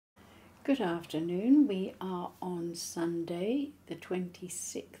Good afternoon. We are on Sunday, the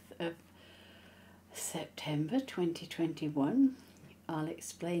 26th of September 2021. I'll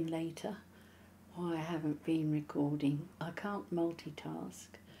explain later why I haven't been recording. I can't multitask.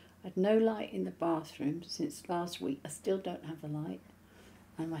 I had no light in the bathroom since last week. I still don't have a light,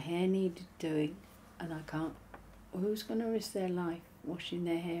 and my hair needed doing, and I can't. Who's going to risk their life washing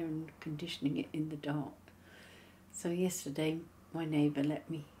their hair and conditioning it in the dark? So yesterday my neighbour let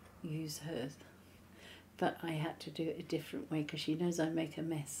me use hers, but I had to do it a different way because she knows I make a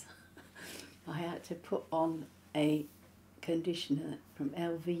mess. I had to put on a conditioner from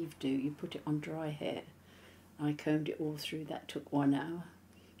Elvive Do. You put it on dry hair. I combed it all through. That took 1 hour,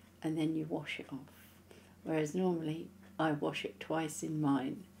 and then you wash it off. Whereas normally I wash it twice in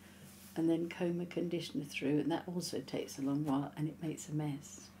mine and then comb a conditioner through, and that also takes a long while and it makes a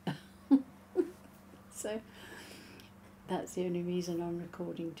mess. So that's the only reason I'm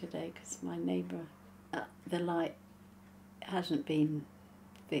recording today, because my neighbour, the light hasn't been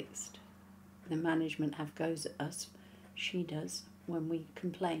fixed. The management have goes at us, she does, when we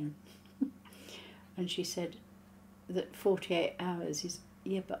complain. And she said that 48 hours is,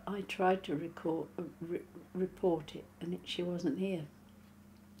 yeah, but I tried to report it and she wasn't here.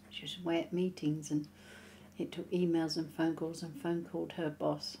 She was away at meetings, and it took emails and phone calls, and phone called her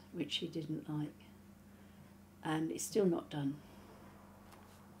boss, which she didn't like. And it's still not done.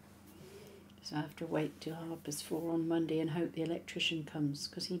 So I have to wait till 4:30 on Monday and hope the electrician comes,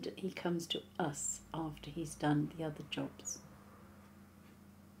 because he comes to us after he's done the other jobs.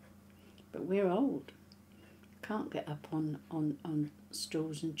 But we're old. Can't get up on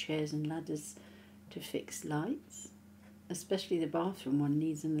stools and chairs and ladders to fix lights. Especially the bathroom one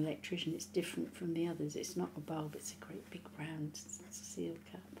needs an electrician. It's different from the others. It's not a bulb, it's a great big round seal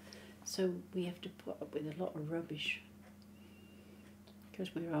cap. So we have to put up with a lot of rubbish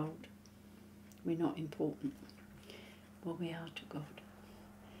because we're old. We're not important. Well, we are to God.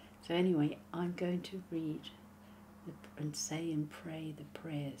 So anyway, I'm going to read and say and pray the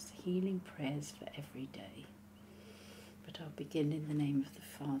prayers, healing prayers for every day. But I'll begin in the name of the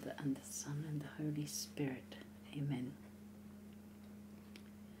Father and the Son and the Holy Spirit. Amen.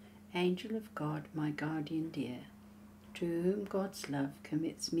 Angel of God, my guardian dear, to whom God's love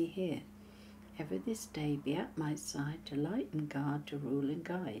commits me here, ever this day be at my side to light and guard, to rule and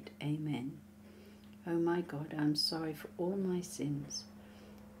guide. Amen. O my God, I am sorry for all my sins,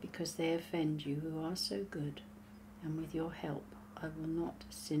 because they offend you who are so good, and with your help I will not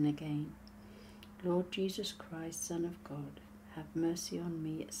sin again. Lord Jesus Christ, Son of God, have mercy on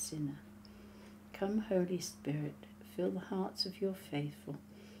me, a sinner. Come, Holy Spirit, fill the hearts of your faithful,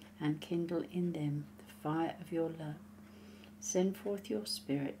 and kindle in them the fire of your love. Send forth your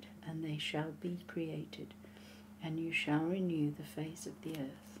Spirit, and they shall be created, and you shall renew the face of the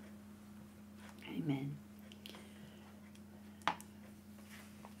earth. Amen.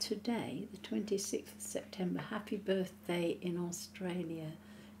 Today, the 26th of September, happy birthday in Australia,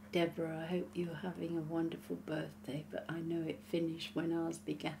 Deborah. I hope you're having a wonderful birthday, but I know it finished when ours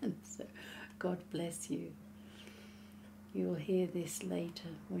began, so God bless you. You'll hear this later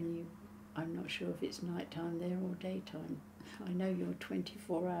when I'm not sure if it's nighttime there or daytime. I know you're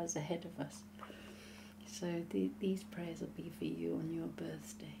 24 hours ahead of us. So these prayers will be for you on your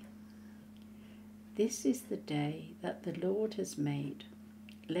birthday. This is the day that the Lord has made.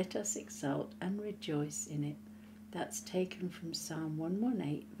 Let us exult and rejoice in it. That's taken from Psalm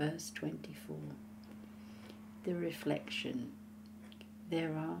 118, verse 24. The reflection.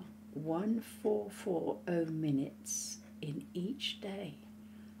 There are 1440 minutes in each day.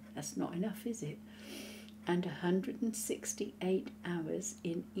 That's not enough, is it? And 168 hours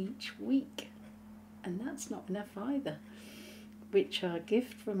in each week. And that's not enough either, which are a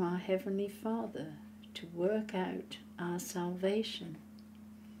gift from our Heavenly Father to work out our salvation.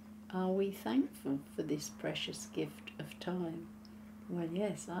 Are we thankful for this precious gift of time? Well,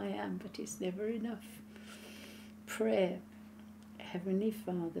 yes, I am, but it's never enough. Prayer. Heavenly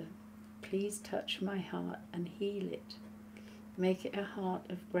Father, please touch my heart and heal it. Make it a heart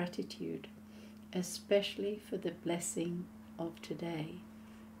of gratitude, especially for the blessing of today.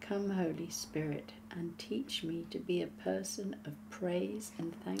 Come, Holy Spirit, and teach me to be a person of praise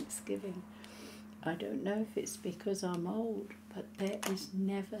and thanksgiving. I don't know if it's because I'm old, but there is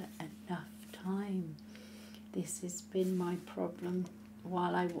never enough time. This has been my problem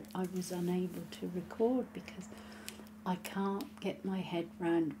while I was unable to record, because I can't get my head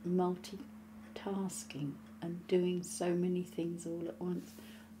round multitasking and doing so many things all at once.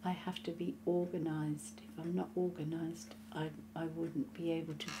 I have to be organised. If I'm not organised, I wouldn't be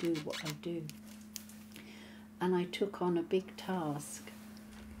able to do what I do. And I took on a big task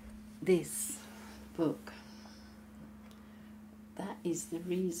this book, that is the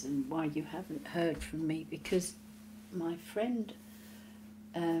reason why you haven't heard from me, because my friend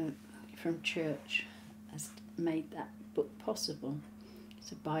from church has made that book possible.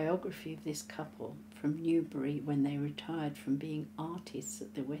 It's a biography of this couple from Newbury when they retired from being artists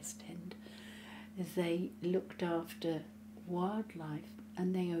at the West End. They looked after wildlife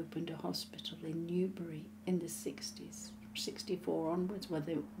and they opened a hospital in Newbury in the 60s, 64 onwards. Well,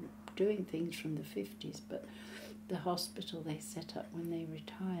 they were doing things from the 50s, but the hospital they set up when they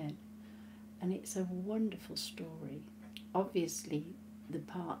retired. And it's a wonderful story. Obviously, the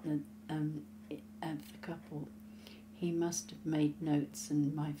partner of the couple, he must have made notes,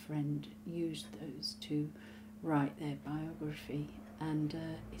 and my friend used those to write their biography. And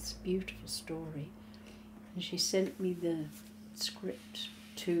it's a beautiful story. And she sent me the script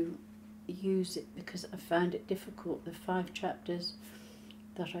to use it because I found it difficult. The 5 chapters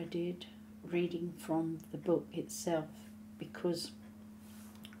that I did reading from the book itself, because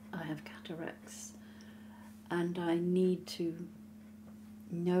I have cataracts and I need to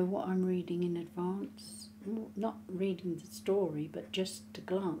know what I'm reading in advance, not reading the story but just to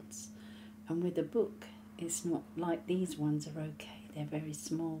glance. And with a book, it's not like these ones are okay. They're very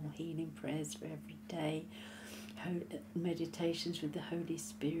small, healing prayers for every day, meditations with the Holy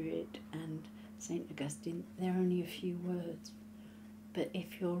Spirit and St. Augustine. They're only a few words. But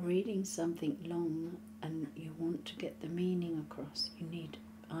if you're reading something long and you want to get the meaning across,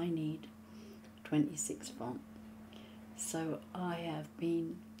 I need 26 font. So I have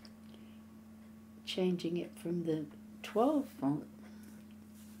been changing it from the 12 font,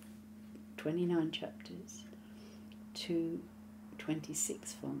 29 chapters, to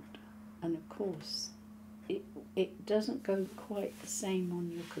 26 font. And of course, it doesn't go quite the same on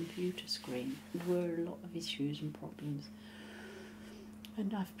your computer screen. There were a lot of issues and problems.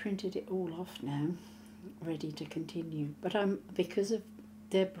 And I've printed it all off now, ready to continue. But because of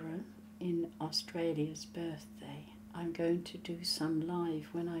Deborah in Australia's birthday, I'm going to do some live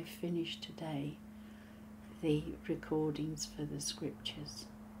when I finish today, the recordings for the scriptures.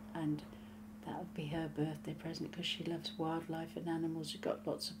 And that'll be her birthday present, because she loves wildlife and animals. She's got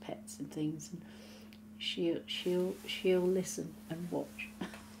lots of pets and things, and she'll listen and watch.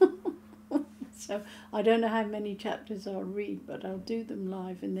 So I don't know how many chapters I'll read, but I'll do them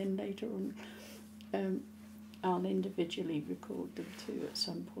live, and then later on I'll individually record them too at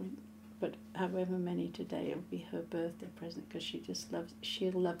some point. But however many today, it'll be her birthday present, because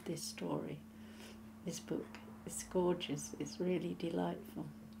she'll love this story, this book. It's gorgeous, it's really delightful,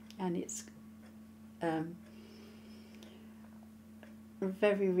 and it's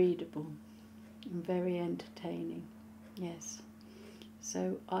very readable and very entertaining, yes.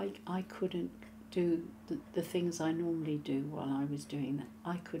 So I couldn't do the things I normally do while I was doing that.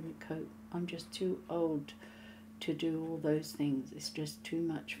 I couldn't cope. I'm just too old to do all those things. It's just too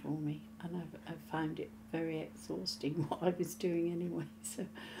much for me, and I've found it very exhausting what I was doing anyway. So,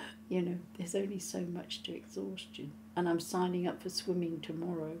 you know, there's only so much to exhaustion. And I'm signing up for swimming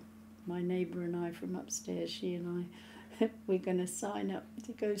tomorrow. My neighbour and I from upstairs, she and I, we're going to sign up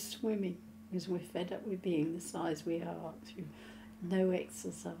to go swimming, because we're fed up with being the size we are, through no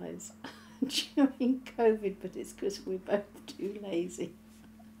exercise during COVID, but it's because we're both too lazy.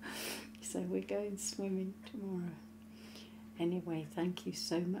 So we're going swimming tomorrow. Anyway, thank you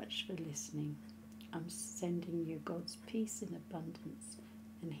so much for listening. I'm sending you God's peace in abundance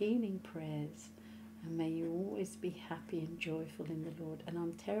and healing prayers, and may you always be happy and joyful in the Lord. And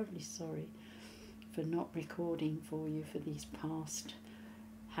I'm terribly sorry for not recording for you for these past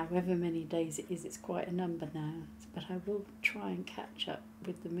however many days it is. It's quite a number now, but I will try and catch up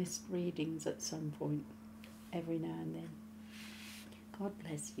with the missed readings at some point, every now and then. God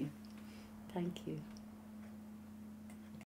bless you. Thank you.